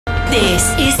This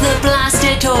is the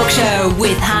Blaster Talk Show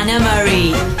with Hannah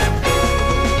Murray.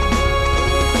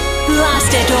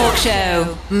 Blaster Talk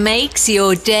Show makes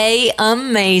your day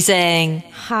amazing.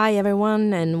 Hi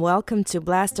everyone and welcome to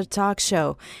Blaster Talk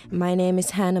Show. My name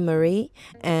is Hannah Murray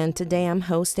and today I'm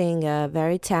hosting a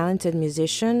very talented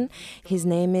musician. His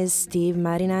name is Steve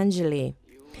Marinangeli.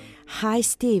 Hi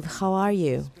Steve, how are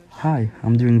you? Hi,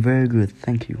 I'm doing very good,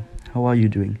 thank you. How are you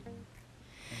doing?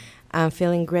 I'm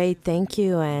feeling great, thank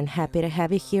you, and happy to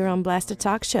have you here on Blaster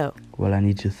Talk Show. Well, I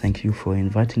need to thank you for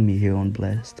inviting me here on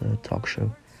Blaster Talk Show.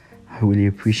 I really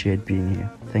appreciate being here.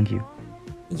 Thank you.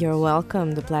 You're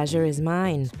welcome. The pleasure is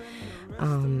mine.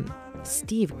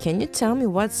 Steve, can you tell me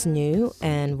what's new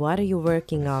and what are you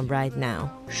working on right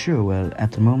now? Sure, well,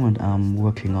 at the moment I'm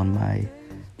working on my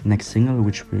next single,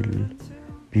 which will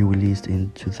be released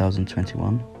in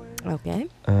 2021. Okay.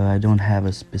 I don't have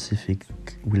a specific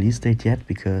release date yet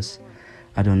because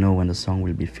I don't know when the song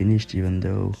will be finished, even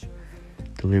though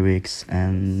the lyrics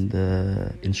and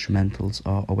the instrumentals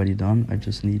are already done. I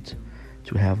just need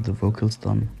to have the vocals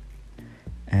done,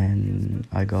 and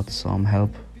I got some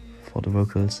help for the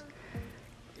vocals.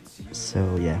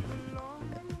 So yeah,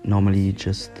 normally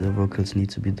just the vocals need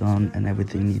to be done and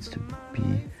everything needs to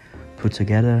be put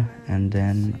together, and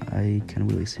then I can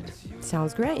release it.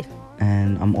 Sounds great.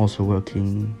 And I'm also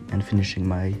working and finishing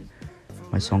my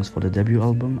songs for the debut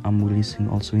album. I'm releasing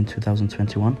also in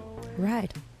 2021.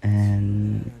 Right.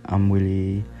 And I'm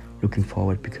really looking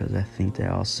forward because I think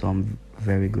there are some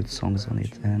very good songs on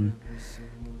it, and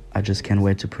I just can't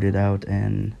wait to put it out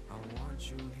and,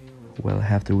 well,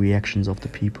 have the reactions of the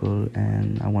people,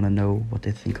 and I want to know what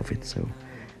they think of it, so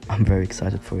I'm very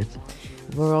excited for it.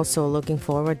 We're also looking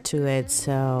forward to it,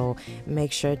 so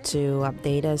make sure to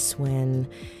update us when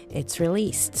it's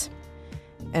released.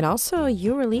 And also,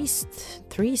 you released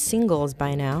 3 singles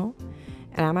by now,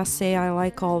 and I must say I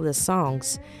like all the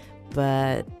songs,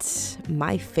 but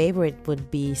my favorite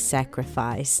would be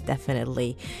Sacrifice,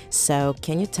 definitely. So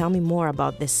can you tell me more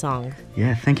about this song?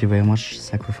 Yeah, thank you very much.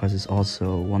 Sacrifice is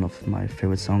also one of my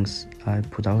favorite songs I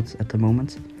put out at the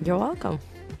moment. You're welcome.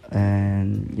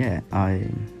 And yeah,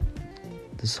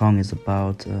 the song is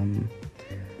about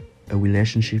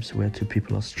relationships where 2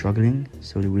 people are struggling.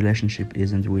 So the relationship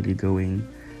isn't really going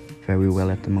very well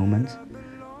at the moment,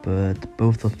 but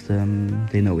both of them,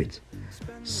 they know it.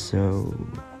 So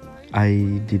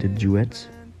I did a duet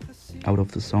out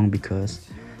of the song because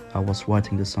I was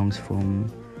writing the songs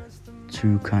from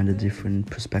 2 kind of different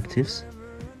perspectives.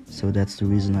 So that's the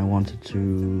reason I wanted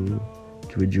to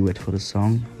do a duet for the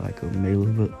song, like a male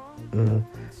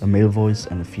voice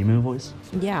and a female voice.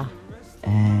 Yeah.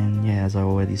 And yeah, as I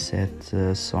already said,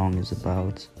 the song is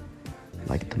about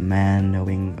like the man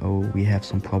knowing, oh, we have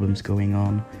some problems going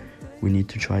on, we need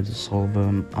to try to solve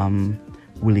them. I'm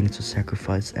willing to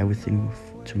sacrifice everything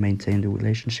to maintain the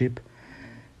relationship.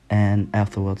 And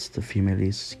afterwards the female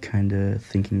is kind of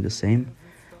thinking the same,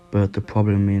 but the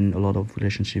problem in a lot of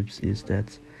relationships is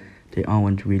that they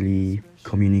aren't really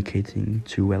communicating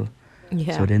too well.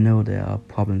 Yeah. So they know there are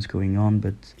problems going on,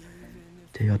 but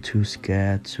they are too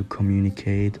scared to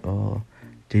communicate, or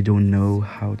they don't know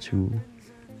how to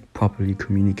properly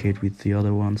communicate with the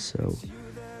other one. So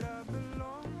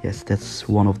yes, that's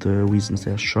one of the reasons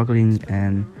they're struggling,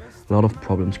 and a lot of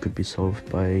problems could be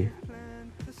solved by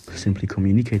simply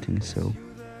communicating. So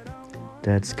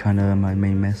that's kind of my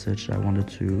main message I wanted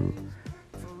to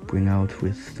bring out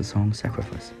with the song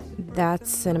Sacrifice.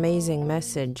 That's an amazing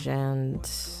message and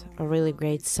a really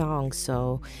great song,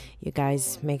 so you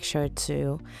guys make sure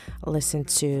to listen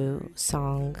to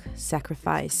song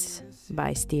Sacrifice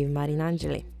by Steve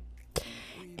Marinangeli.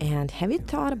 And have you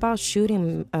thought about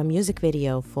shooting a music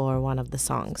video for one of the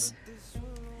songs?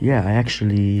 Yeah, I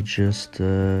actually just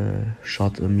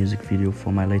shot a music video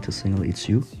for my latest single, It's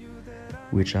You,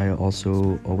 which I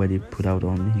also already put out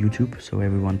on YouTube, so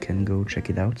everyone can go check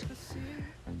it out.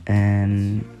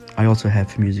 And I also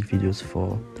have music videos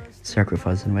for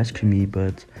Sacrifice and Rescue Me,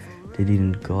 but they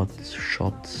didn't got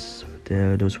shots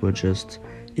there. Those were just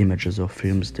images of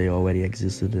films. They already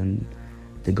existed and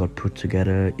they got put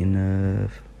together in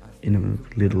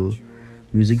a little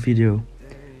music video.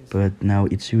 But now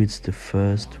It's You, it's the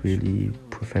first really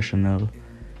professional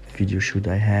video shoot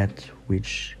I had,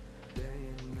 which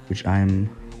I'm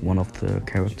one of the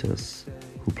characters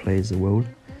who plays a role.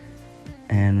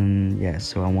 And yeah,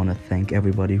 so I want to thank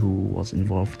everybody who was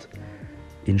involved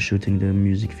in shooting the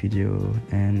music video.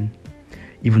 And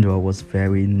even though I was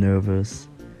very nervous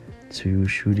to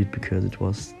shoot it because it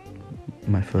was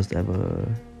my first ever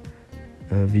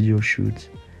video shoot,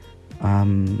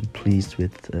 I'm pleased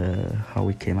with how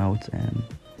it came out, and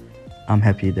I'm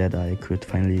happy that I could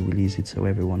finally release it so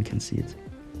everyone can see it.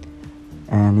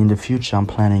 And in the future I'm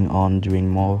planning on doing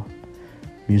more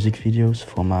music videos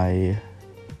for my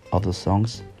other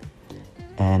songs,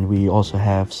 and we also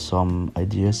have some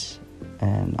ideas,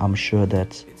 and I'm sure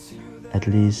that at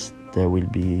least there will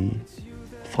be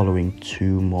following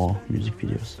 2 more music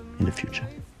videos in the future.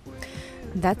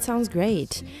 That sounds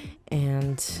great.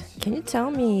 And can you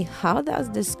tell me, how does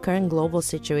this current global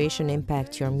situation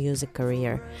impact your music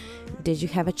career? Did you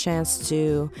have a chance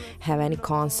to have any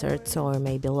concerts or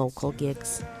maybe local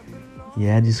gigs?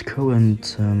 Yeah, this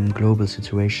current global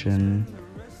situation,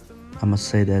 I must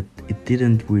say that it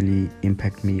didn't really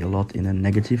impact me a lot in a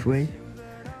negative way,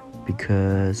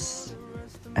 because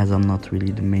as I'm not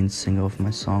really the main singer of my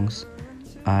songs,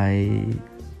 I'm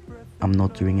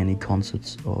not doing any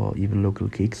concerts or even local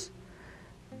gigs.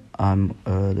 I'm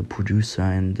the producer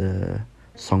and the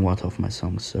songwriter of my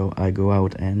songs, so I go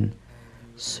out and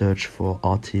search for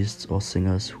artists or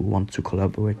singers who want to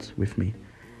collaborate with me.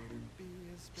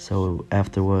 So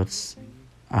afterwards,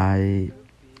 in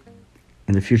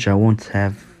the future I won't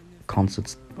have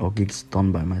concerts or gigs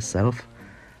done by myself,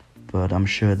 but I'm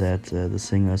sure that the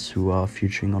singers who are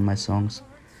featuring on my songs,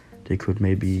 they could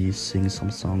maybe sing some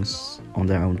songs on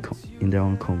their own in their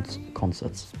own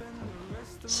concerts.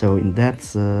 So in that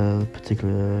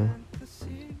particular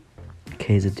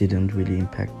case, it didn't really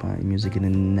impact my music in a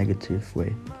negative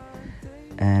way.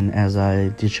 And as I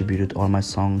distributed all my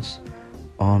songs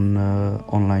on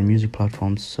online music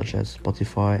platforms such as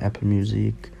Spotify, Apple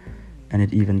Music, and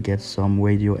it even gets some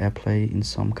radio airplay in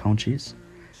some countries,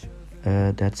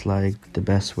 that's like the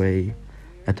best way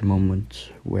at the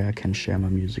moment where I can share my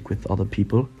music with other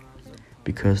people,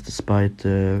 because despite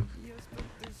the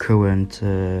current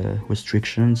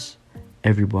restrictions,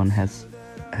 everyone has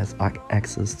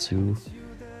access to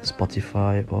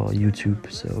Spotify or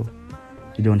YouTube, so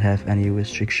you don't have any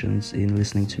restrictions in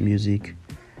listening to music.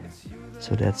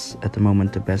 So that's at the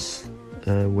moment the best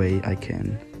way I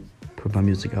can put my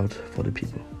music out for the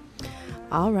people.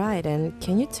 All right, and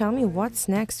can you tell me what's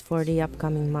next for the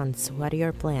upcoming months? What are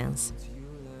your plans?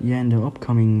 Yeah, in the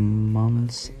upcoming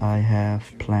months I have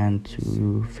planned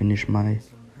to finish my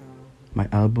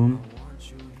album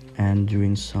and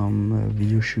doing some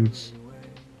video shoots.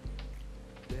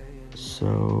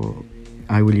 So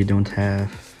I really don't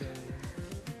have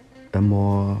a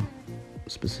more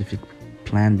specific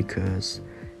plan, because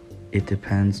it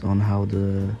depends on how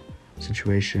the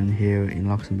situation here in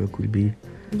Luxembourg will be.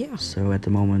 Yeah. So at the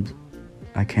moment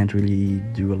I can't really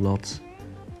do a lot,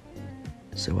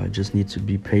 so I just need to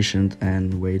be patient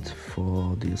and wait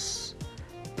for this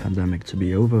pandemic to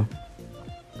be over.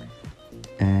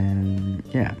 And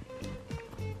yeah,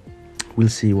 we'll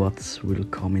see what will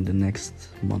come in the next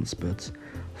months, but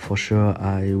for sure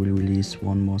I will release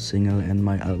 1 more single and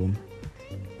my album.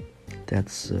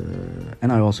 That's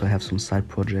and I also have some side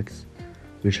projects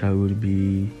which I will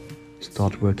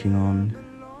start working on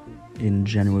in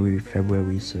January,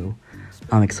 February, so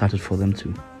I'm excited for them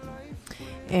too.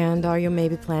 And are you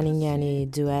maybe planning any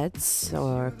duets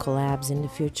or collabs in the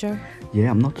future? Yeah,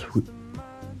 I'm not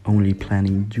only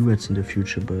planning duets in the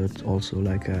future, but also,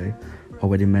 like I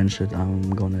already mentioned,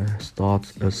 I'm gonna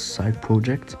start a side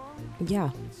project. Yeah.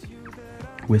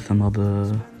 With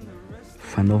another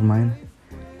friend of mine.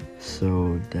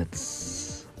 So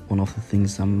that's one of the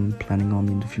things I'm planning on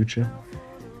in the future.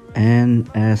 And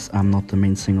as I'm not the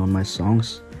main singer on my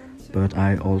songs, but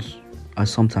I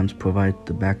sometimes provide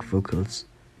the back vocals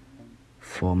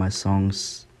for my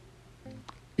songs.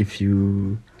 If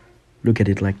you look at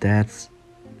it like that,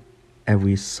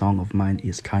 every song of mine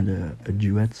is kind of a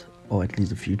duet, or at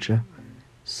least a feature.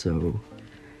 So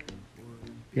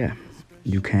yeah,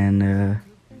 you can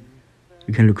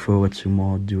look forward to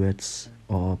more duets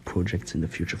or projects in the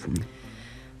future for me.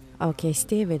 Okay,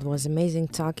 Steve, it was amazing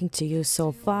talking to you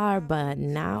so far, but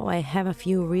now I have a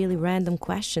few really random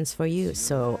questions for you.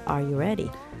 So are you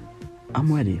ready?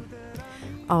 I'm ready.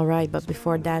 All right, but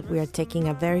before that, we are taking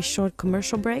a very short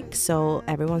commercial break, so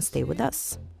everyone stay with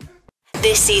us.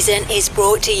 This season is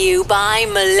brought to you by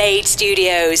Malade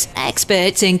Studios,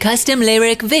 experts in custom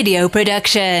lyric video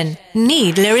production.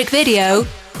 Need lyric video?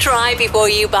 Try before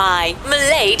you buy.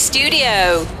 Malade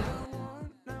Studio.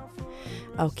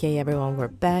 Okay, everyone, we're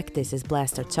back. This is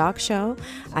Blaster Talk Show.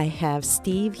 I have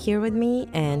Steve here with me,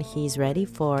 and he's ready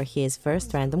for his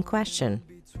first random question.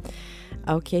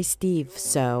 Okay, Steve,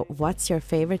 so what's your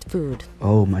favorite food?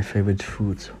 Oh, my favorite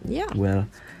food? Yeah. Well,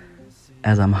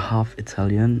 as I'm half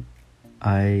Italian,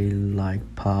 I like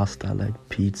pasta, I like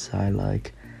pizza, I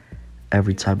like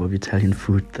every type of Italian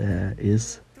food there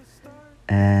is.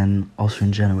 And also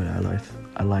in general,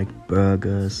 I like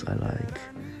burgers, I like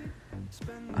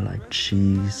I like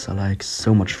cheese, I like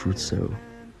so much food, so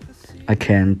I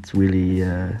can't really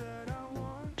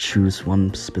choose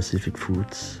one specific food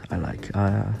I like.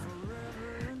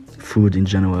 Food in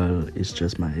general is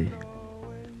just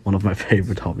one of my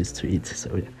favorite hobbies to eat,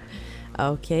 so yeah.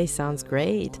 Okay, sounds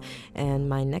great. And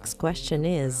my next question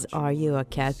is, are you a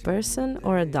cat person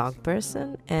or a dog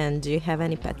person? And do you have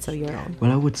any pets of your own?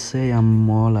 Well, I would say I'm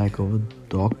more like a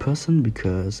dog person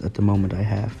because at the moment I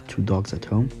have 2 dogs at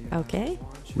home. Okay.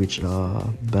 Which are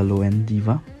Bello and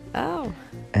Diva. Oh.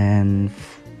 And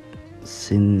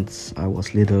since I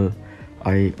was little,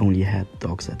 I only had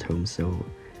dogs at home, so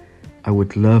I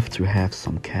would love to have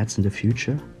some cats in the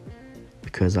future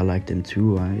because I like them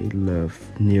too. I love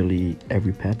nearly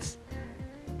every pet.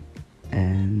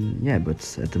 And yeah,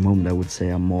 but at the moment I would say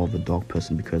I'm more of a dog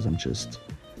person because I'm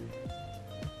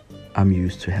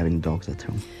used to having dogs at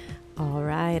home. All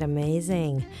right,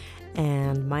 amazing.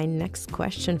 And my next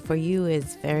question for you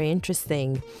is very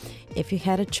interesting. If you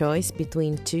had a choice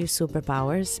between 2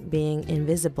 superpowers, being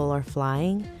invisible or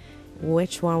flying,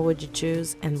 which one would you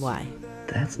choose and why?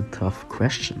 That's a tough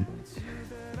question.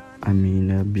 I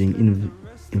mean, being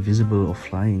invisible or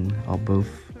flying are both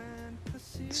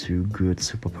 2 good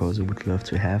superpowers I would love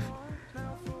to have.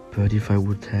 But if I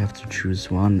would have to choose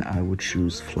one, I would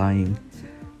choose flying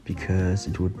because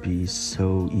it would be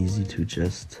so easy to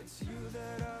just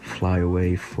fly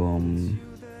away from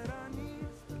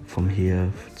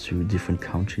here to different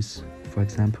countries, for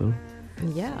example.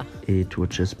 Yeah. It would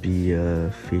just be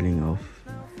a feeling of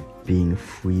being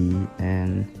free,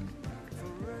 and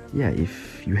yeah,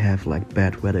 if you have like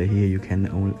bad weather here, you can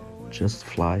only just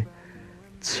fly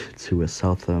to a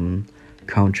southern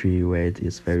country where it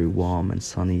is very warm and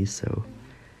sunny, so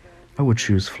I would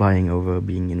choose flying over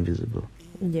being invisible.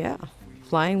 Yeah,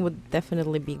 flying would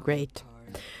definitely be great.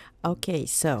 Okay,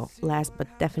 so last but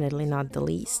definitely not the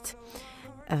least,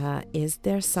 is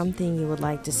there something you would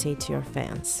like to say to your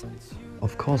fans?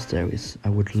 Of course there is. I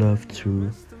would love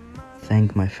to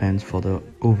thank my fans for the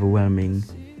overwhelming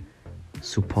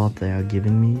support they are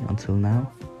giving me until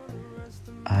now.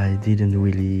 I didn't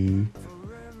really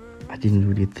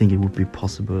think it would be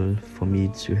possible for me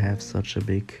to have such a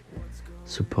big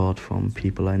support from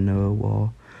people I know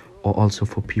or also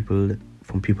from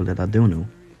people that I don't know.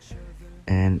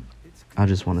 And I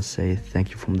just want to say thank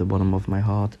you from the bottom of my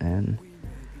heart, and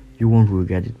you won't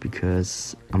regret it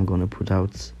because I'm gonna put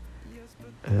out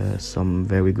some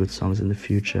very good songs in the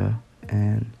future,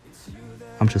 and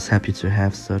I'm just happy to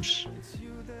have such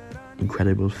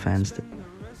incredible fans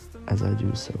as I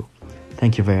do, so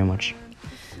thank you very much.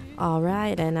 All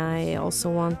right, and I also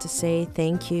want to say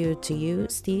thank you to you,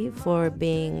 Steve, for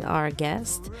being our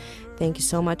guest. Thank you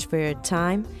so much for your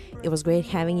time. It was great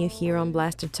having you here on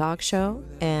Blaster Talk Show,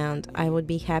 and I would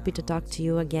be happy to talk to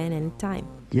you again anytime.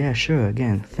 Yeah, sure,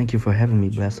 again, thank you for having me,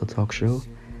 Blaster Talk Show.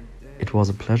 It was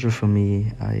a pleasure for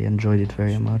me. I enjoyed it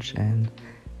very much, and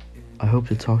I hope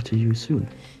to talk to you soon.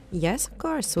 Yes, of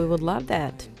course, we would love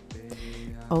that.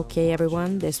 Okay,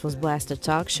 everyone, this was Blaster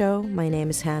Talk Show. My name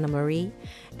is Hannah.murray,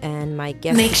 and my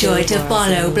guest. Make sure to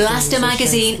follow Blaster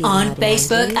Magazine on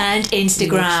Facebook and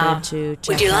Instagram.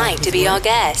 Would you like to be our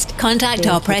guest? Contact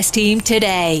our press team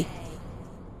today.